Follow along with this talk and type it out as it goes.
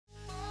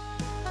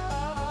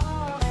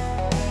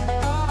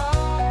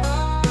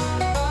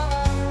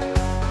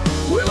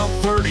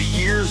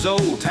years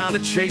old, time to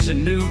chase a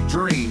new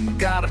dream.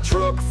 Got a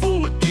truck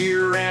full of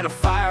gear and a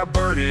fire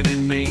burning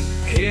in me.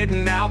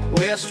 Heading out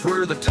west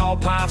where the tall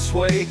pines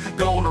sway.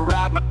 Gonna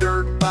ride my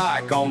dirt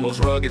bike on those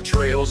rugged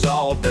trails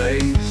all day.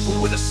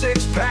 With a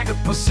six-pack of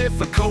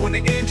Pacifico and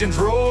the engines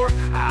roar,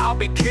 I'll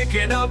be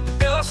kicking up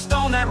dust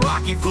on that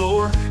rocky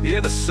floor. Yeah,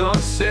 the sun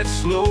sets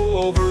slow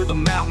over the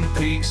mountain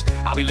peaks.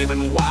 I'll be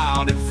living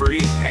wild and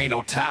free, ain't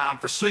no time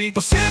for sleep.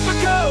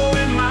 Pacifico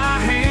in my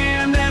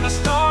hand and the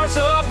stars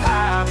up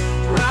high,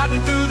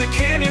 riding through the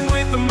canyon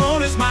with the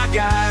moon as my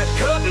guide.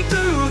 Cutting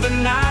through the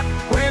night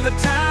where the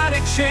tiny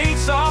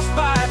chainsaws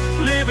fight,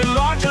 living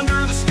large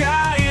under the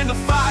sky in the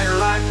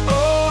firelight.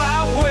 Oh,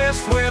 out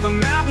west where the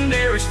mountain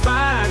air is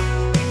fine,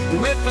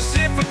 with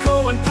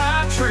Pacifico and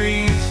pine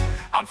trees,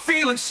 I'm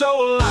feeling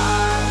so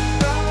alive.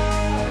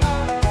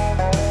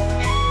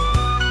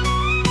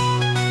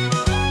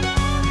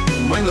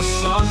 When the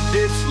sun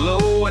dips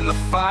low and the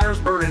fire's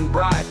burning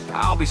bright,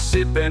 I'll be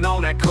sipping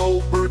on that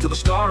cold brew till the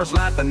stars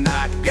light the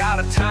night.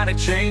 Got a tiny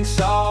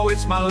chainsaw,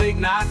 it's my late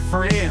night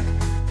friend,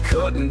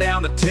 cutting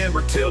down the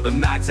timber till the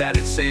night's at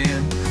its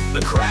end.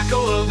 The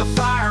crackle of the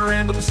fire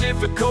and the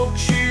Pacifico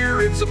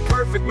cheer, it's a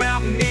perfect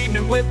mountain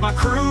evening with my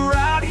crew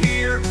right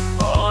here.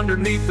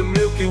 Underneath the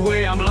Milky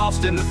Way, I'm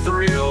lost in the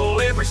thrill.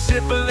 Every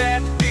sip of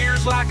that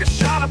beer's like a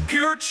shot of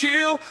pure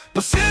chill.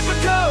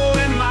 Pacifico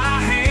in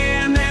my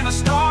hand and the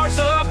stars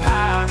up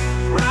high,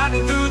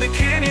 riding through the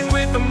canyon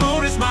with the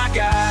moon as my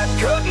guide.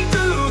 Cutting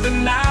through the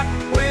night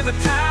where the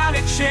tiny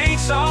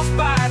chainsaws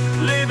fight,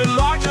 living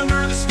large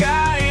under the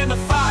sky in the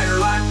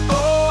firelight.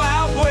 Oh,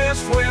 out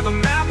west where the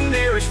mountain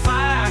air is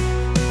fine,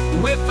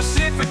 with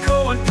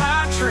Pacifico and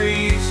pine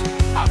trees,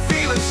 I'm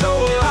feeling so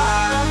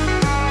alive.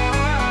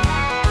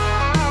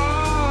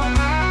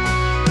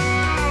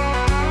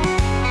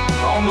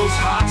 On those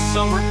hot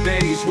summer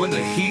days when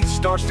the heat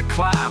starts to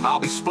climb, I'll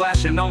be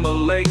splashing on the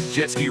lake,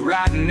 jet ski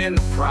riding in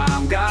the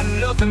prime. Got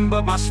nothing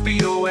but my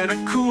Speedo and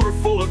a cooler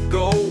full of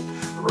gold,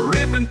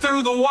 ripping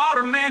through the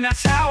water, man,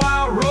 that's how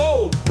I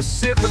roll.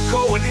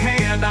 Pacifico in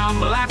hand,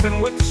 I'm laughing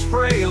with the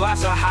spray.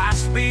 Life's a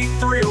high-speed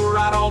thrill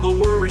ride, all the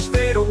worries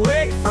fade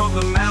away. From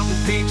the mountain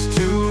peaks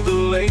to the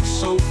lake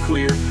so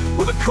clear,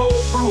 with a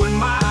cold brew in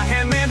my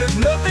hand, man, there's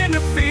nothing to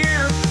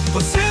fear.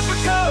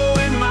 Pacifico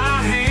in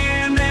my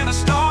hand and the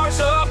stars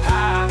up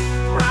high,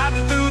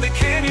 riding through the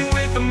canyon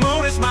with the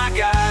moon as my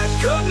guide.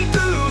 Cutting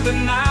through the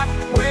night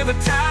where the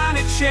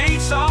tiny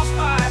chainsaws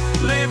fight,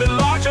 living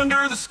large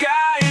under the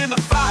sky in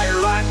the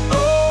firelight.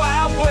 Oh,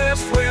 out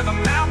west where the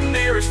mountain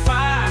air is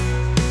fine,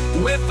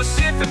 with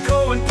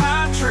Pacifico and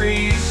pine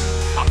trees,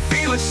 I'm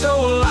feeling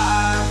so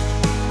alive.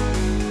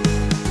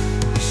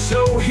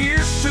 So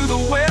here's to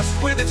the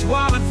west with its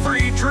wild and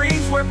free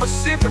dreams, where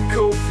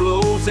Pacifico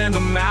flows and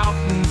the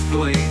mountains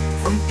gleam.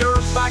 From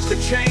dirt bikes to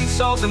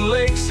chainsaws and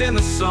lakes in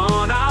the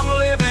sun, I'm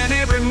living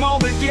every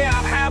moment, yeah,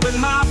 I'm having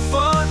my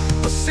fun.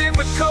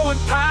 Pacifico and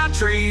pine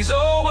trees,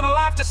 oh, what a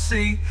life to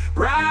see,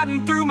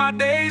 riding through my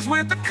days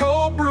with the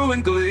cold brew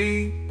and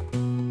glee.